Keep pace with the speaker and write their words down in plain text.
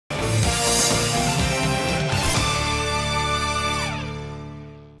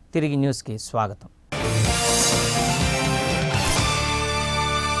తిరిగి న్యూస్కి స్వాగతం.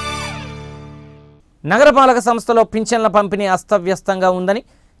 నగరపాలక సంస్థలో పింఛన్ల పంపిణీ అస్తవ్యస్తంగా ఉందని,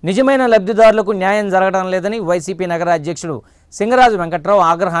 నిజమైన లబ్ధిదారులకు న్యాయం జరగడం లేదని వైసీపీ నగర అధ్యక్షుడు సింగరాజు వెంకట్రావు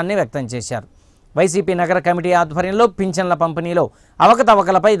ఆగ్రహాన్ని వ్యక్తం చేశారు. వైసీపీ నగర కమిటీ ఆధ్వర్యంలో పింఛన్ల పంపిణీలో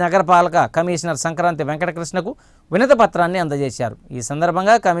అవకతవకలపై నగరపాలక కమిషనర్ సంక్రాంతి వెంకటకృష్ణకు వినతిపత్రాన్ని అందజేశారు. ఈ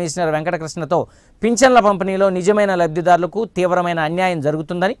సందర్భంగా కమిషనర్ వెంకటకృష్ణతో పింఛన్ల పంపిణీలో నిజమైన లబ్ధిదారులకు తీవ్రమైన అన్యాయం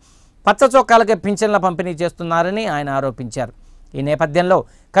జరుగుతుందని, పచ్చ చొక్కాలకే పింఛన్ల పంపిణీ చేస్తున్నారని ఆయన ఆరోపించారు. ఈ నేపథ్యంలో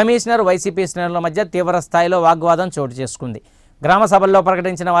కమిషనర్ వైసీపీ శ్రేణుల మధ్య తీవ్ర స్థాయిలో వాగ్వాదం చోటు చేసుకుంది. గ్రామ సభల్లో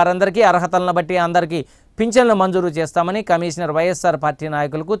ప్రకటించిన వారందరికీ అర్హతలను బట్టి అందరికీ పింఛన్లు మంజూరు చేస్తామని కమిషనర్ వైఎస్ఆర్ పార్టీ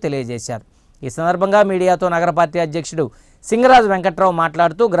నాయకులకు తెలియజేశారు. ఈ సందర్భంగా మీడియాతో నగర పార్టీ అధ్యక్షుడు సింగరాజు వెంకట్రావు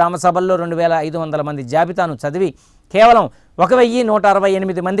మాట్లాడుతూ గ్రామ సభల్లో 2500 మంది జాబితాను చదివి కేవలం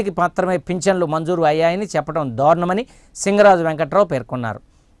 1168 మందికి మాత్రమే పింఛన్లు మంజూరు అయ్యాయని చెప్పడం దారుణమని సింగరాజు వెంకట్రావు పేర్కొన్నారు.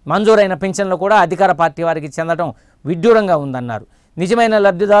 మంజూరైన పింఛన్లు కూడా అధికార పార్టీ వారికి చెందడం విడ్డూరంగా ఉందన్నారు. నిజమైన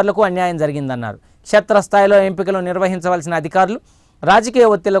లబ్ధిదారులకు అన్యాయం జరిగిందన్నారు. క్షేత్రస్థాయిలో ఎంపికలు నిర్వహించవలసిన అధికారులు రాజకీయ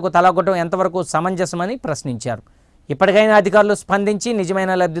ఒత్తిళ్లకు తలగొట్టడం ఎంతవరకు సమంజసమని ప్రశ్నించారు. ఇప్పటికైనా అధికారులు స్పందించి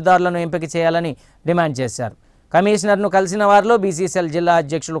నిజమైన లబ్ధిదారులను ఎంపిక చేయాలని డిమాండ్ చేశారు. కమిషనర్ను కలిసిన వారిలో బీసీసీఎల్ జిల్లా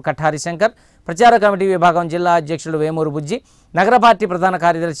అధ్యక్షులు కఠారి శంకర్, ప్రచార కమిటీ విభాగం జిల్లా అధ్యక్షుడు వేమూరు బుజ్జి, నగర పార్టీ ప్రధాన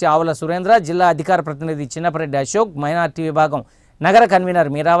కార్యదర్శి ఆవుల సురేంద్ర, జిల్లా అధికార ప్రతినిధి చిన్నపరెడ్డి అశోక్, మైనార్టీ విభాగం నగర కన్వీనర్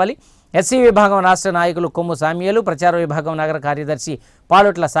మీరావళి, ఎస్సీ విభాగం రాష్ట్ర నాయకులు కొమ్ము సామ్యాలు, ప్రచార విభాగం నగర కార్యదర్శి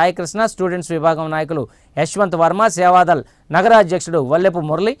పాలుట్ల సాయికృష్ణ, స్టూడెంట్స్ విభాగం నాయకులు యశ్వంత్ వర్మ, సేవాదల్ నగర అధ్యక్షుడు వల్లెపు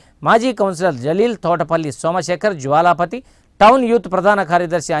మురళి, మాజీ councillor Jaleel, Thotapalli Somashekar, Jwalapathi, town youth ప్రధాన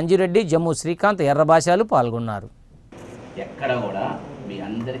కార్యదర్శి అంజిరెడ్డి, జమ్ము శ్రీకాంత్, ఎర్రభాషాలు పాల్గొన్నారు. ఎక్కడ కూడా మీ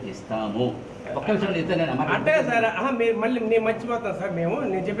అందరికి ఇస్తాము. అంటే సార్ మళ్ళీ నేను మర్చిపోతాను సార్.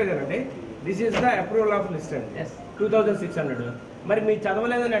 నేను చెప్పేదేనండి, this is the approval of list అండి 2600. మరి మీరు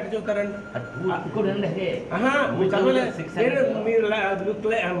చదవలేదని ఎట్లా చూస్తారండి? మీరు చదవలేదు,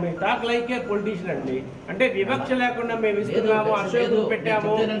 మీరు టాక్ లైక్ ఏ పొలిటీషియన్ అండి. అంటే వివక్ష లేకుండా మేము ఇస్తున్నాము, అశోకుని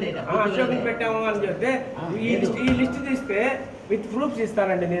పెట్టాము అని చెప్తే ఈ లిస్ట్ తీస్తే విత్ ప్రూఫ్స్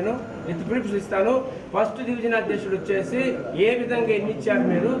ఇస్తానండి. నేను విత్ ప్రూఫ్స్ ఇస్తాను. ఫస్ట్ డివిజన్ అధ్యక్షుడు వచ్చేసి ఏ విధంగా ఎన్ని ఇచ్చారు,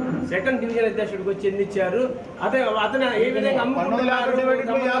 మీరు సెకండ్ డివిజన్ అధ్యక్షుడికి వచ్చి ఎన్ని ఇచ్చారు, అతను ఏ విధంగా అమ్ముకుంటున్నారు. 30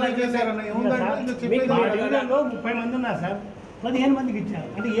 మంది ఉన్నారు సార్, 15 మందికి ఇచ్చారు.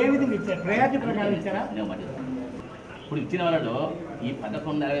 అంటే ఏ విధంగా ఇచ్చారు? ప్రయారిటీ ప్రకారం ఇచ్చారా? ఇప్పుడు ఇచ్చిన వాళ్ళలో ఈ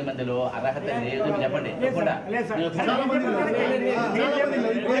 1160 మందిలో అర్హత లేదు చెప్పండి.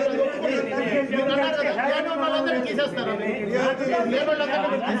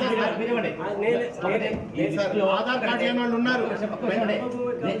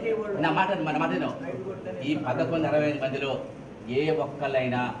 నా మాట ఈ 1160 మందిలో ఏ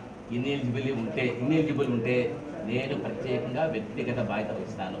ఒక్కళ్ళైనా ఇన్ఎలిజిబుల్ ఉంటే నేను ప్రత్యేకంగా వ్యక్తిగత బాధ్యత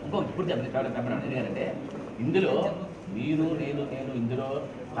వహిస్తాను. ఇప్పుడు చెప్పండి ఎందుకంటే ఇందులో నేను ఇందులో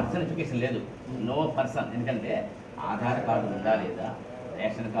పర్సనిఫికేషన్ లేదు, నో పర్సన్. ఎందుకంటే ఆధార్ కార్డు ఉందా లేదా,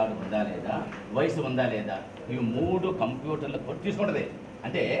 రేషన్ కార్డు ఉందా లేదా, వయసు ఉందా లేదా, ఇవి 3 కంప్యూటర్లు కొట్టి తీసుకుంటుంది.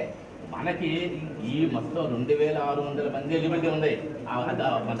 అంటే మనకి ఈ మొత్తం 2600 మంది ఎలిజిబిలిటీ ఉంది.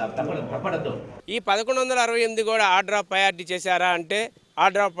 తప్పడద్దు. ఈ 1168 కూడా ఆర్డర్ ఆఫ్ ప్రయారిటీ చేశారా అంటే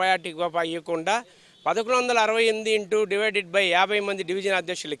ఆర్డర్ ఆఫ్ ప్రయారిటీ ఇవ్వకుండా 1168 డివైడెడ్ బై 50 మంది డివిజన్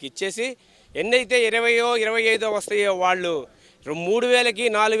అధ్యక్షులకి ఇచ్చేసి ఎన్నైతే 20 25 వస్తాయో వాళ్ళు 3000కి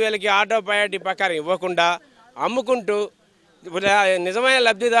 4000కి ఆర్డర్ ఆఫ్ ప్రయారిటీ ప్రకారం ఇవ్వకుండా అమ్ముకుంటూ నిజమైన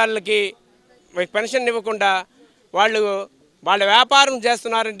లబ్ధిదారులకి పెన్షన్ ఇవ్వకుండా వాళ్ళ వ్యాపారం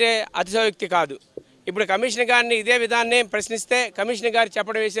చేస్తున్నారంటే అతిశయోక్తి కాదు. ఇప్పుడు కమిషనర్ గారిని ఇదే విధాన్ని ప్రశ్నిస్తే కమిషనర్ గారు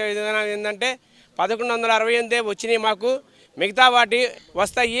చెప్పడం వేసే విధానం ఏంటంటే 1168 వచ్చినాయి, మాకు మిగతా వాటి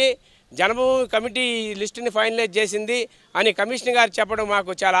వస్తాయి, జనభూమి కమిటీ లిస్టుని ఫైనలైజ్ చేసింది అని కమిషనర్ గారు చెప్పడం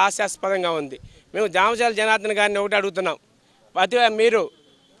మాకు చాలా హాస్యాస్పదంగా ఉంది. మేము జామచాల జనార్దన్ గారిని ఒకటి అడుగుతున్నాం, మీరు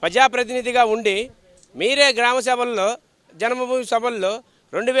ప్రజాప్రతినిధిగా ఉండి మీరే గ్రామ సభల్లో జన్మభూమి సభల్లో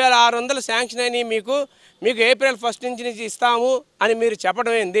 2600 శాంక్షన్ అయినాయి, మీకు ఏప్రిల్ 1 నుంచి ఇస్తాము అని మీరు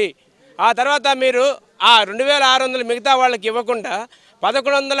చెప్పడం ఏంది? ఆ తర్వాత మీరు ఆ 2600 మిగతా వాళ్ళకి ఇవ్వకుండా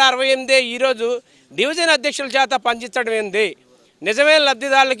 1168 ఈరోజు డివిజన్ అధ్యక్షుల చేత పంచించడం ఏంది? నిజమైన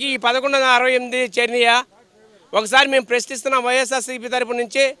లబ్ధిదారులకి ఈ 1168 చేరినాయా? ఒకసారి మేము ప్రశ్నిస్తున్నాం వైఎస్ఆర్సీపీ తరపు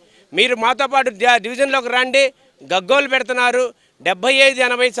నుంచి. మీరు మాతో పాటు డివిజన్లోకి రండి. గగ్గోలు పెడుతున్నారు.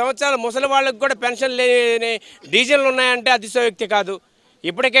 75-80 సంవత్సరాల ముసలి వాళ్ళకి కూడా పెన్షన్ లేని డివిజన్లు ఉన్నాయంటే అతిశయోక్తి కాదు.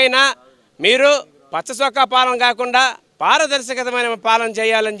 ఇప్పటికైనా మీరు పచ్చసొక్కా పాలన కాకుండా పారదర్శకమైన పాలన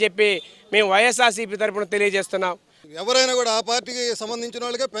చేయాలని చెప్పి మేము వైఎస్ఆర్సీపీ తరపున తెలియజేస్తున్నాం. ఎవరైనా కూడా ఆ పార్టీకి సంబంధించిన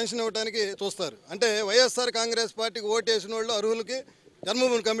వాళ్ళకే పెన్షన్ ఇవ్వడానికి చూస్తారు. అంటే వైఎస్ఆర్ కాంగ్రెస్ పార్టీకి ఓటు వేసిన వాళ్ళు అర్హులకి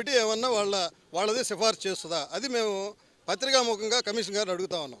జన్మభూమి కమిటీ ఏమన్నా వాళ్ళది సిఫార్సు చేస్తుందా? అది మేము పత్రికాముఖంగా కమిషన్ గారిని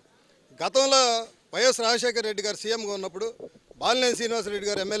అడుగుతా ఉన్నాం. గతంలో వైఎస్ రాజశేఖర రెడ్డి గారు సీఎంగా ఉన్నప్పుడు, బాలినేని శ్రీనివాసరెడ్డి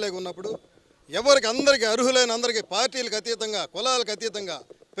గారు ఎమ్మెల్యేగా ఉన్నప్పుడు ఎవరికి అందరికీ అర్హులైన అందరికీ పార్టీలకు అతీతంగా కులాలకు అతీతంగా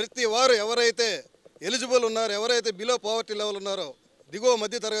ప్రతి వారు ఎవరైతే ఎలిజిబుల్ ఉన్నారో, ఎవరైతే బిలో పవర్టీ లెవెల్ ఉన్నారో, దిగువ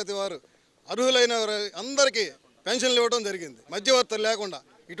మధ్య తరగతి వారు అర్హులైన అందరికీ పెన్షన్లు ఇవ్వడం జరిగింది. మధ్యవర్తులు లేకుండా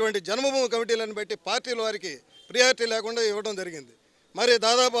ఇటువంటి జన్మభూమి కమిటీలను బట్టి పార్టీల వారికి ప్రియారిటీ లేకుండా ఇవ్వడం జరిగింది. మరి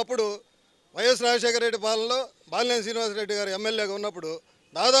దాదాపు అప్పుడు వైఎస్ రాజశేఖర రెడ్డి పాలనలో బాలినేని శ్రీనివాసరెడ్డి గారు ఎమ్మెల్యేగా ఉన్నప్పుడు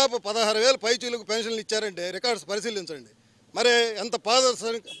దాదాపు 16,000 పైచీలకు పెన్షన్లు ఇచ్చారంటే రికార్డ్స్ పరిశీలించండి. మరి ఎంత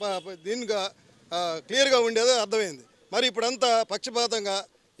దీనిగా క్లియర్గా ఉండేదో అర్థమైంది. మరి ఇప్పుడంతా పక్షపాతంగా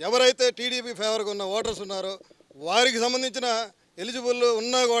ఎవరైతే టీడీపీ ఫేవర్గా ఉన్న ఓటర్స్ ఉన్నారో వారికి సంబంధించిన ఎలిజిబుల్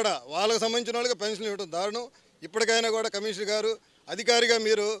ఉన్నా కూడా వాళ్ళకి సంబంధించిన వాళ్ళకి పెన్షన్ ఇవ్వడం దారుణం. ఇప్పటికైనా కూడా కమిషనర్ గారు అధికారిగా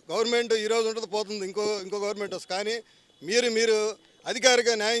మీరు గవర్నమెంట్ ఈరోజు ఉంటుంది పోతుంది, ఇంకో గవర్నమెంట్ వస్తుంది, కానీ మీరు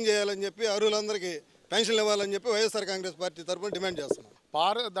అధికారిగా న్యాయం చేయాలని చెప్పి అర్హులందరికీ పెన్షన్లు ఇవ్వాలని చెప్పి వైఎస్ఆర్ కాంగ్రెస్ పార్టీ తరఫున డిమాండ్ చేస్తున్నాం.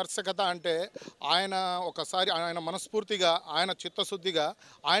 పారదర్శకత అంటే ఆయన మనస్ఫూర్తిగా, ఆయన చిత్తశుద్ధిగా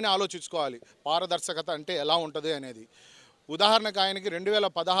ఆయన ఆలోచించుకోవాలి. పారదర్శకత అంటే ఎలా ఉంటుంది అనేది. ఉదాహరణకు ఆయనకి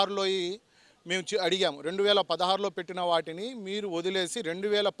 2016లో మేము అడిగాము. 2016లో పెట్టిన వాటిని మీరు వదిలేసి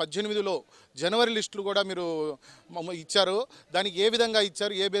 2018లో జనవరి లిస్టులు కూడా మీరు ఇచ్చారు. దానికి ఏ విధంగా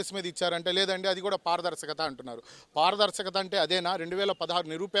ఇచ్చారు, ఏ బేస్ మీద ఇచ్చారంటే లేదండి అది కూడా పారదర్శకత అంటున్నారు. పారదర్శకత అంటే అదేనా? 2016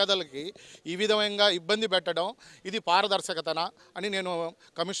 నిరుపేదలకి ఈ విధంగా ఇబ్బంది పెట్టడం ఇది పారదర్శకతనా అని నేను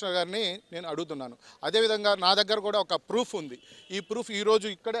కమిషనర్ గారిని అడుగుతున్నాను. అదేవిధంగా నా దగ్గర కూడా ఒక ప్రూఫ్ ఉంది. ఈ ప్రూఫ్ ఈరోజు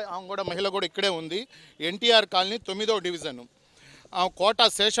ఇక్కడే ఆమె కూడా మహిళ కూడా ఇక్కడే ఉంది. ఎన్టీఆర్ కాలనీ 9వ డివిజన్ కోట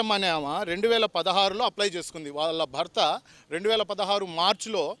శేషమ్మ అనే ఆమె 2016లో అప్లై చేసుకుంది. వాళ్ళ భర్త 2016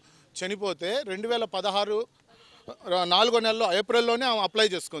 మార్చిలో చనిపోతే 2016 4వ నెలలో ఏప్రిల్లోనే ఆమె అప్లై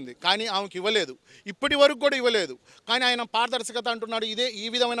చేసుకుంది. కానీ ఆమెకి ఇవ్వలేదు, ఇప్పటి వరకు కూడా ఇవ్వలేదు. కానీ ఆయన పారదర్శకత అంటున్నాడు. ఈ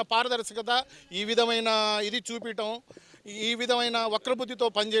విధమైన పారదర్శకత, ఈ విధమైన ఇది చూపించడం, ఈ విధమైన వక్రబుద్ధితో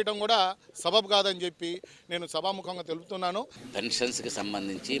పనిచేయడం కూడా సబబు కాదని చెప్పి నేను సభాముఖంగా తెలుపుతున్నాను. పెన్షన్స్కి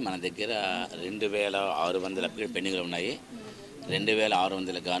సంబంధించి మన దగ్గర 2,600 అప్లికేషన్ పెండింగ్లో ఉన్నాయి.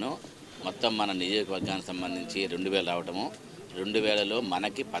 2,600 గాను మొత్తం మన నియోజకవర్గానికి సంబంధించి 2,000 రావటము, 2,000లో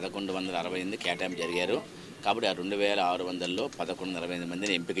మనకి 1,168 కేటాయింపు జరిగారు. కాబట్టి ఆ 2,600లో 1,168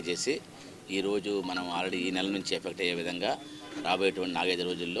 మందిని ఎంపిక చేసి ఈరోజు మనం ఆల్రెడీ ఈ నెల నుంచి ఎఫెక్ట్ అయ్యే విధంగా రాబోయేటువంటి 4-5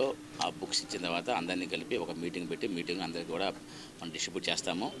 రోజుల్లో ఆ బుక్స్ ఇచ్చిన తర్వాత అందరినీ కలిపి ఒక మీటింగ్ పెట్టి అందరికీ కూడా మనం డిస్ట్రిబ్యూట్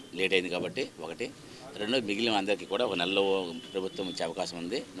చేస్తాము. లేట్ అయింది కాబట్టి ఒకటి. రెండోది మిగిలిన అందరికీ కూడా ఒక నెలలో ప్రభుత్వం ఇచ్చే అవకాశం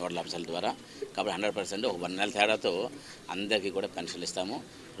ఉంది నోడల్ ఆఫీసర్ల ద్వారా. కాబట్టి 100% ఒక 1 నెల తేడాతో అందరికీ కూడా పెన్షన్లు ఇస్తాము.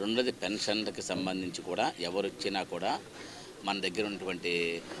 రెండోది పెన్షన్లకు సంబంధించి కూడా ఎవరు ఇచ్చినా కూడా మన దగ్గర ఉన్నటువంటి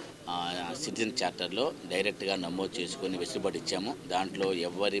సిటిజన్ చార్టర్లో డైరెక్ట్గా నమోదు చేసుకొని వెసులుబాటు ఇచ్చాము. దాంట్లో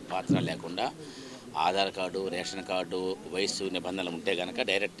ఎవరి పాత్ర లేకుండా ఆధార్ కార్డు, రేషన్ కార్డు, వయసు నిబంధనలు ఉంటే కనుక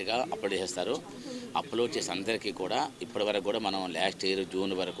డైరెక్ట్గా అప్లోడ్ చేస్తారు. అప్లోడ్ చేసి అందరికీ కూడా ఇప్పటి వరకు కూడా మనం లాస్ట్ ఇయర్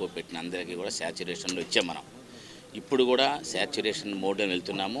జూన్ వరకు పెట్టిన అందరికీ కూడా శాచ్యురేషన్లో ఇచ్చాం. మనం ఇప్పుడు కూడా శాచ్యురేషన్ మోడ్లో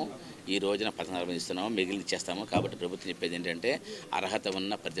వెళ్తున్నాము. ఈ రోజున 14 ఇస్తున్నాము, మిగిలిన ఇచ్చేస్తాము. కాబట్టి ప్రభుత్వం చెప్పేది ఏంటంటే అర్హత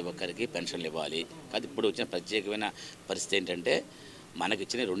ఉన్న ప్రతి ఒక్కరికి పెన్షన్లు ఇవ్వాలి. కాదు ఇప్పుడు వచ్చిన ప్రత్యేకమైన పరిస్థితి ఏంటంటే మనకి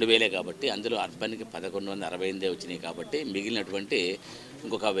ఇచ్చిన 2,000 కాబట్టి అందులో అర్బన్కి 1,168 వచ్చినాయి. కాబట్టి మిగిలినటువంటి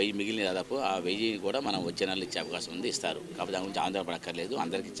ఇంకొక 1000 మిగిలిన దాదాపు ఆ 1000 కూడా మనం వచ్చే నెలలో ఇచ్చే అవకాశం ఉంది, ఇస్తారు. కాబట్టి దాని గురించి ఆందోళన పడక్కర్లేదు,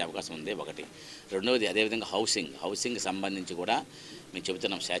 అందరికీ ఇచ్చే అవకాశం ఉంది ఒకటి. రెండవది అదేవిధంగా హౌసింగ్కి సంబంధించి కూడా మేము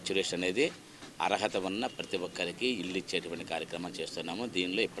చెబుతున్నాం. శాచ్యురేషన్ అనేది అర్హత ఉన్న ప్రతి ఒక్కరికి ఇల్లు ఇచ్చేటువంటి కార్యక్రమం చేస్తున్నాము.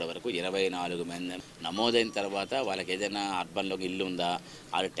 దీనిలో ఇప్పటివరకు 24 మంది నమోదైన తర్వాత వాళ్ళకి ఏదైనా అర్బన్లోకి ఇల్లు ఉందా,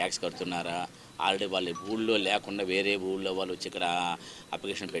 వాళ్ళు ట్యాక్స్ కడుతున్నారా, ఆల్రెడీ వాళ్ళ ఊళ్ళో లేకుండా వేరే ఊళ్ళో వాళ్ళు వచ్చి ఇక్కడ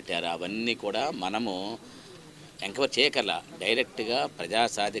అప్లికేషన్ పెట్టారా, అవన్నీ కూడా మనము ఎంక్వైరీ చేయకల్లా డైరెక్ట్గా ప్రజా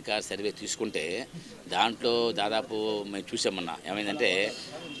సాధికార సర్వే తీసుకుంటే దాంట్లో దాదాపు మేము చూసామన్నా ఏమైందంటే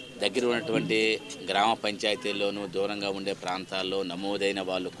దగ్గర ఉన్నటువంటి గ్రామ పంచాయతీల్లోనూ దూరంగా ఉండే ప్రాంతాల్లో నమోదైన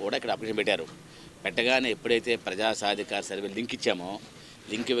వాళ్ళు కూడా ఇక్కడ అప్లికేషన్ పెట్టారు. పెట్టగానే ఎప్పుడైతే ప్రజా సాధికార సర్వే లింక్ ఇచ్చామో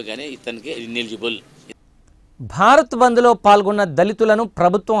లింక్ ఇవ్వగానే ఇతనికి ఇన్ఎలిజిబుల్. భారత్ బంద్లో పాల్గొన్న దళితులను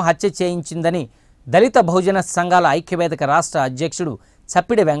ప్రభుత్వం హత్య చేయించిందని దళిత బహుజన సంఘాల ఐక్యవేదిక రాష్ట్ర అధ్యక్షుడు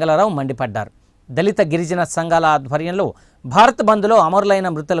చప్పిడి వెంగళరావు మండిపడ్డారు. దళిత గిరిజన సంఘాల ఆధ్వర్యంలో భారత్ బంద్లో అమరులైన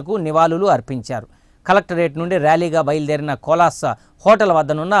మృతులకు నివాళులు అర్పించారు. కలెక్టరేట్ నుండి ర్యాలీగా బయలుదేరిన కోలాస హోటల్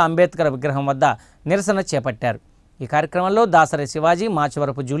వద్దనున్న అంబేద్కర్ విగ్రహం వద్ద నిరసన చేపట్టారు. ఈ కార్యక్రమంలో దాసరి శివాజీ,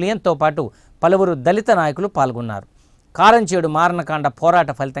 మాచవరపు జూలియన్తో పాటు పలువురు దళిత నాయకులు పాల్గొన్నారు. కారంచేడు మారణకాండ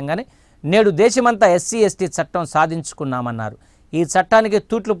పోరాట ఫలితంగానే నేడు దేశమంతా ఎస్సీ/ఎస్టీ చట్టం సాధించుకున్నామన్నారు. ఈ చట్టానికి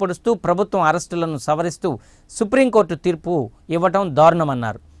తూట్లు పొడుస్తూ ప్రభుత్వం అరెస్టులను సవరిస్తూ సుప్రీంకోర్టు తీర్పు ఇవ్వటం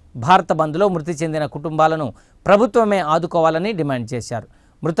దారుణమన్నారు. భారత బంద్లో మృతి చెందిన కుటుంబాలను ప్రభుత్వమే ఆదుకోవాలని డిమాండ్ చేశారు.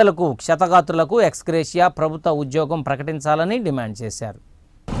 మృతులకు క్షతగాత్రులకు ఎక్స్గ్రేషియా, ప్రభుత్వ ఉద్యోగం ప్రకటించాలని డిమాండ్ చేశారు.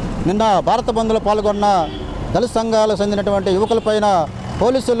 నిన్న భారత బంద్లో పాల్గొన్న దళిత సంఘాలకు చెందినటువంటి యువకులపైన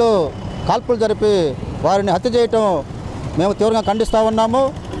పోలీసులు కాల్పులు జరిపి వారిని హత్య చేయటం మేము తీవ్రంగా ఖండిస్తూ ఉన్నాము.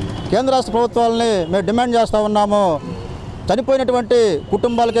 కేంద్ర రాష్ట్ర ప్రభుత్వాలని మేము డిమాండ్ చేస్తూ ఉన్నాము. చనిపోయినటువంటి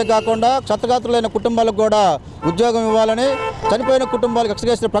కుటుంబాలకే కాకుండా క్షతగాత్రులైన కుటుంబాలకు కూడా ఉద్యోగం ఇవ్వాలని, చనిపోయిన కుటుంబాలకు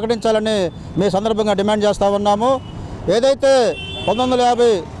ఎక్స్గ్రేషన్ ప్రకటించాలని మీ సందర్భంగా డిమాండ్ చేస్తూ ఉన్నాము. ఏదైతే 1950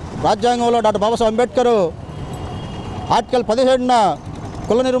 రాజ్యాంగంలో డాక్టర్ బాబాసాహెబ్ అంబేద్కర్ ఆర్టికల్ 17న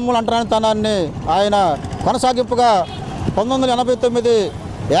కుల నిర్మూలన అంటరానితనాన్ని ఆయన కొనసాగింపుగా 1989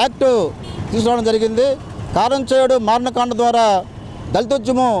 యాక్టు తీసుకురావడం జరిగింది. కారం చేయుడు మారణకాండ ద్వారా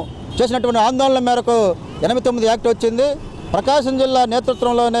దళితోద్యమం చేసినటువంటి ఆందోళన మేరకు 89 యాక్ట్ వచ్చింది. ప్రకాశం జిల్లా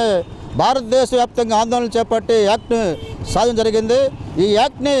నేతృత్వంలోనే భారతదేశ వ్యాప్తంగా ఆందోళన చేపట్టి యాక్ట్ని సాధన జరిగింది. ఈ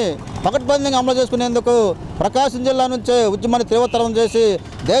యాక్ట్ని పకడ్బందీగా అమలు చేసుకునేందుకు ప్రకాశం జిల్లా నుంచే ఉద్యమాన్ని తీవ్రతరం చేసి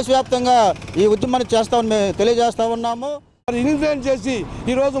దేశవ్యాప్తంగా ఈ ఉద్యమాన్ని చేస్తామని మేము తెలియజేస్తూ ఉన్నాము. ఇన్ఫ్లుయెన్స్ చేసి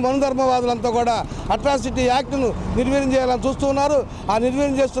ఈరోజు మనుధర్మవాదులంతా కూడా అట్రాసిటీ యాక్ట్ను నిర్వీర్యం చేయాలని చూస్తున్నారు. ఆ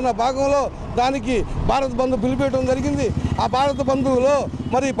నిర్వీర్యం చేస్తున్న భాగంలో దానికి భారత్ బంధు పిలిపేయడం జరిగింది. ఆ భారత బంధువులో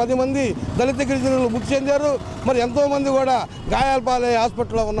మరి 10 మంది దళిత గిరిజనులు మృతి చెందారు. మరి ఎంతోమంది కూడా గాయాల పాలై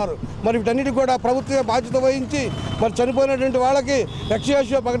హాస్పిటల్లో ఉన్నారు. మరి వీటన్నిటికి కూడా ప్రభుత్వమే బాధ్యత వహించి మరి చనిపోయినటువంటి వాళ్ళకి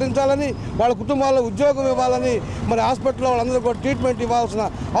రక్షణ ప్రకటించాలని, వాళ్ళ కుటుంబాల్లో ఉద్యోగం ఇవ్వాలని, మరి హాస్పిటల్లో వాళ్ళందరూ కూడా ట్రీట్మెంట్ ఇవ్వాల్సిన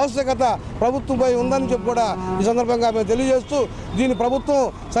ఆవశ్యకత ప్రభుత్వంపై ఉందని చెప్పి కూడా ఈ సందర్భంగా మేము తెలియజేస్తూ, దీని ప్రభుత్వం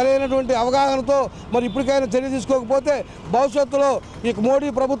సరైనటువంటి అవగాహనతో మరి ఇప్పటికైనా చర్య తీసుకోకపోతే భవిష్యత్తులో ఈ మోడీ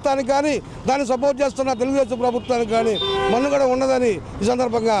ప్రభుత్వానికి కానీ దాన్ని సపోర్ట్ చేస్తున్న తెలుగుదేశం ప్రభుత్వానికి కానీ మనుగడ ఉండదని ఈ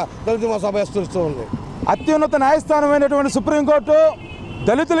సందర్భంగా దళిత సభ హెచ్చరిస్తూ ఉంది. అత్యున్నత న్యాయస్థానమైనటువంటి సుప్రీంకోర్టు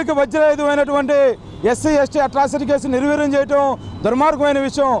దళితులకి వజ్రయుధమైనటువంటి ఎస్సీ ఎస్టీ అట్రాసిటీ కేసు నిర్వీర్యం చేయడం దుర్మార్గమైన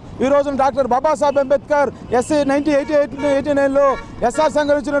విషయం. ఈ రోజున doctor Babasaheb Ambedkar SC 1989లో SR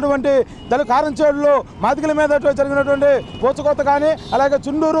సంఘటించినటువంటి దళిత కారంచేడులో మాదిగల మీద జరిగినటువంటి పూచకోత కానీ, అలాగే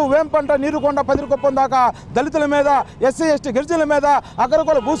చుండూరు, వేంపంట, నీరుకొండ, పదిరికొప్పం దాకా దళితుల మీద, ఎస్సీ ఎస్టీ గిరిజనుల మీద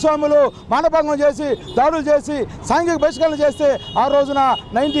అగ్రకుల భూస్వాములు మానభంగం చేసి దాడులు చేసి సాంఘిక బహిష్కరణ చేస్తే ఆ రోజున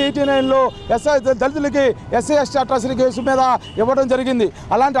 1989లో దళితులకి ఎస్సీ ఎస్టీ అట్రాసిటీ కేసు మీద ఇవ్వడం జరిగింది.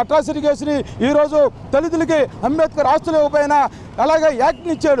 అలాంటి అట్రాసిటీ కేసుని ఈరోజు దళితులకి అంబేద్కర్ ఆస్తులు ఇవ్వకపోయినా అలాగే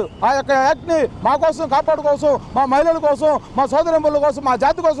యాక్ట్ని ఇచ్చాడు. ఆ యొక్క యాక్ట్ని మా కోసం కాపాడుకోసం, మా మహిళల కోసం, మా సోదరుల కోసం, మా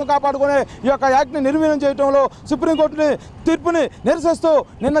జాతి కోసం కాపాడుకునే ఈ యొక్క యాక్ట్ని నిర్వీర్యం చేయడంలో సుప్రీంకోర్టుని తీర్పుని నిరసిస్తూ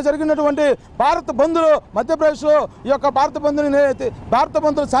నిన్న జరిగినటువంటి భారత బంధులు మధ్యప్రదేశ్లో ఈ యొక్క భారత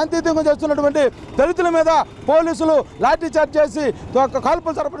బంధులు శాంతియుతంగా చేస్తున్నటువంటి దళితుల మీద పోలీసులు లాఠీచార్జ్ చేసి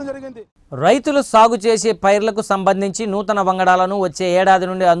కాల్పులు జరపడం జరిగింది. రైతులు సాగు చేసే పైర్లకు సంబంధించి నూతన వంగడాలను వచ్చే ఏడాది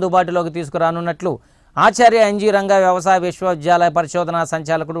నుండి అందుబాటులోకి తీసుకురానున్నట్లు ఆచార్య ఎన్జీ రంగా వ్యవసాయ విశ్వవిద్యాలయ పరిశోధనా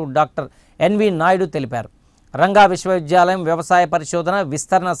సంచాలకుడు డాక్టర్ ఎన్వి నాయుడు తెలిపారు. రంగా విశ్వవిద్యాలయం వ్యవసాయ పరిశోధన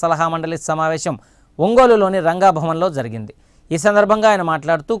విస్తరణ సలహా మండలి సమావేశం ఒంగోలులోని రంగా భవన్లో జరిగింది. ఈ సందర్భంగా ఆయన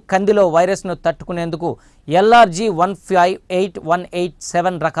మాట్లాడుతూ కందిలో వైరస్ను తట్టుకునేందుకు LRG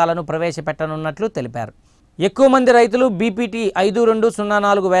 158187 రకాలను ప్రవేశపెట్టనున్నట్లు తెలిపారు. ఎక్కువ మంది రైతులు BPT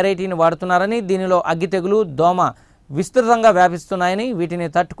 5204 వెరైటీని వాడుతున్నారని, దీనిలో అగ్గి తెగులు, దోమ విస్తృతంగా వ్యాపిస్తున్నాయని, వీటిని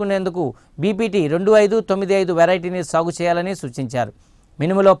తట్టుకునేందుకు BPT 2595 వెరైటీని సాగు చేయాలని సూచించారు.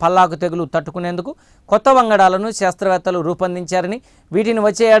 మినుములో పల్లాకు తెగులు తట్టుకునేందుకు కొత్త వంగడాలను శాస్త్రవేత్తలు రూపొందించారని, వీటిని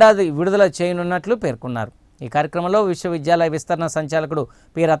వచ్చే ఏడాది విడుదల చేయనున్నట్లు పేర్కొన్నారు. ఈ కార్యక్రమంలో విశ్వవిద్యాలయ విస్తరణ సంచాలకుడు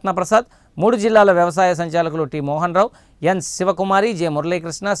పి రత్నప్రసాద్, 3 జిల్లాల వ్యవసాయ సంచాలకులు టి మోహన్ రావు, ఎన్ శివకుమారి, జె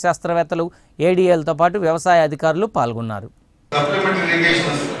మురళీకృష్ణ, శాస్త్రవేత్తలు, ADLతో పాటు వ్యవసాయ అధికారులు పాల్గొన్నారు.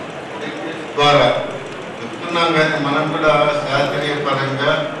 మనం కూడా శాస్త్రీయ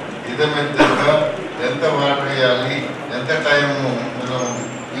పరంగా ఇదమిద్దంగా ఎంత వాటర్ వేయాలి, ఎంత టైము మనం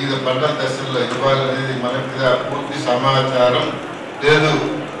వివిధ పంటల దశల్లో ఇవ్వాలనేది మనకి పూర్తి సమాచారం లేదు.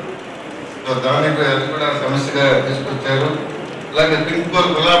 దానికి అది కూడా సమస్యగా తీసుకొచ్చారు. అలాగే పింక్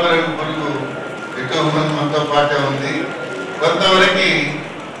గులాబీ రంగు పురుగు ఎక్కువ మంది మనతో పాటే ఉంది. కొంతవరకు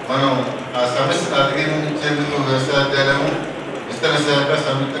మనం ఆ సమస్యను అధిగమించేందుకు వ్యవసాయాధ్యాయం విస్తరణ శాఖ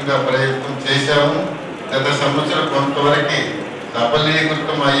సంయుక్తంగా ప్రయత్నం చేశాము. గత సంవత్సరం కొంతవరకు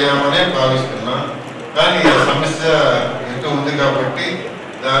సఫలీకృతం అయ్యామనే భావిస్తున్నాం. కానీ ఆ సమస్య ఎక్కువ ఉంది కాబట్టి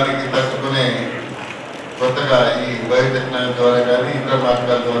దానికి తట్టుకునే కొత్తగా ఈ బయోటెక్నాలజీ ద్వారా కానీ ఇతర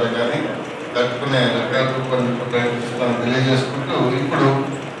మార్గాల ద్వారా కానీ తట్టుకునే రకాలు కొన్ని ప్రయత్నిస్తామని తెలియజేసుకుంటూ, ఇప్పుడు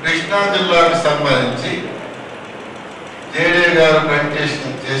కృష్ణా జిల్లాకు సంబంధించి జేడీ గారు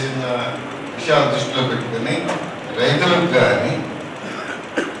ప్రెజెంటేషన్ చేసిన విషయాలు దృష్టిలో పెట్టుకుని రైతులకు కానీ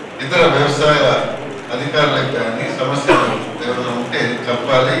ఇతర వ్యవసాయ అధికారులకు కానీ సమస్యలు ఏమైనా ఉంటే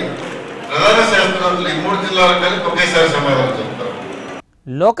చెప్పాలి. ప్రధాన శాస్త్రవేత్తలు ఈ 3 జిల్లాలకు కలిపి ఒకేసారి సమాధానం చెప్తారు.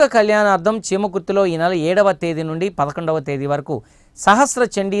 లోక కళ్యాణార్థం చీమకుర్తిలో ఈ నెల 7వ తేదీ నుండి 11వ తేదీ వరకు సహస్ర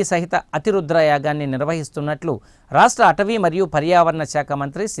చండీ సహిత అతిరుద్ర యాగాన్ని నిర్వహిస్తున్నట్లు రాష్ట్ర అటవీ మరియు పర్యావరణ శాఖ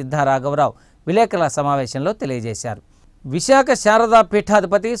మంత్రి సిద్ధా రాఘవరావు విలేకరుల సమావేశంలో తెలియజేశారు. విశాఖ శారదా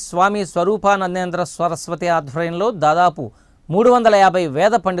పీఠాధిపతి స్వామి స్వరూపానందేంద్ర సరస్వతి ఆధ్వర్యంలో దాదాపు 350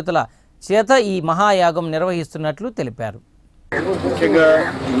 వేద పండితుల చేత ఈ మహాయాగం నిర్వహిస్తున్నట్లు తెలిపారు. ముఖ్యంగా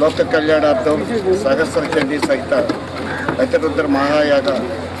లోక కళ్యాణార్థం సహస్ర చండీ సహిత అతిరుద్ర మహాయాగ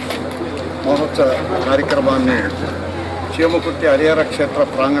మహోత్సవ కార్యక్రమాన్ని చీమకుర్తి హరిహర క్షేత్ర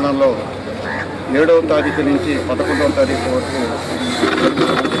ప్రాంగణంలో 7వ తారీఖు నుంచి 11వ తారీఖు వరకు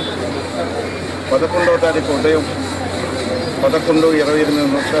 11వ తారీఖు ఉదయం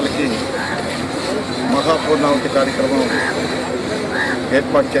 11:28 మహాపూర్ణావతి కార్యక్రమం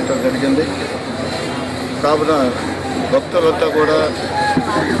ఏర్పాటు చేయడం జరిగింది. కావున భక్తులంతా కూడా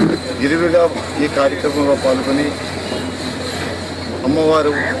విరివిగా ఈ కార్యక్రమంలో పాల్గొని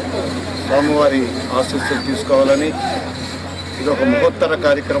అమ్మవారు స్వామివారి ఆశీస్సులు తీసుకోవాలని, ఇది ఒక మహోత్తర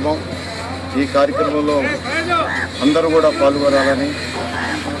కార్యక్రమం. ఈ కార్యక్రమంలో అందరూ కూడా పాల్గొనాలని,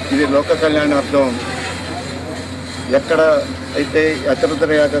 ఇది లోక కళ్యాణార్థం ఎక్కడ అయితే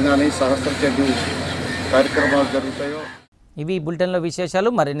అతిరుద్ర యాగం కానీ సహస్ర చండీ కార్యక్రమాలు జరుగుతాయో. ఇవి బులెటిన్లో విశేషాలు.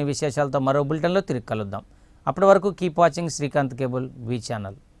 మరిన్ని విశేషాలతో మరో బులెటిన్లో తిరిగి కలుద్దాం. అప్పటి వరకు కీప్ వాచింగ్ శ్రీకాంత్ కేబుల్ వి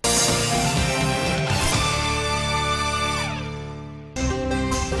ఛానల్.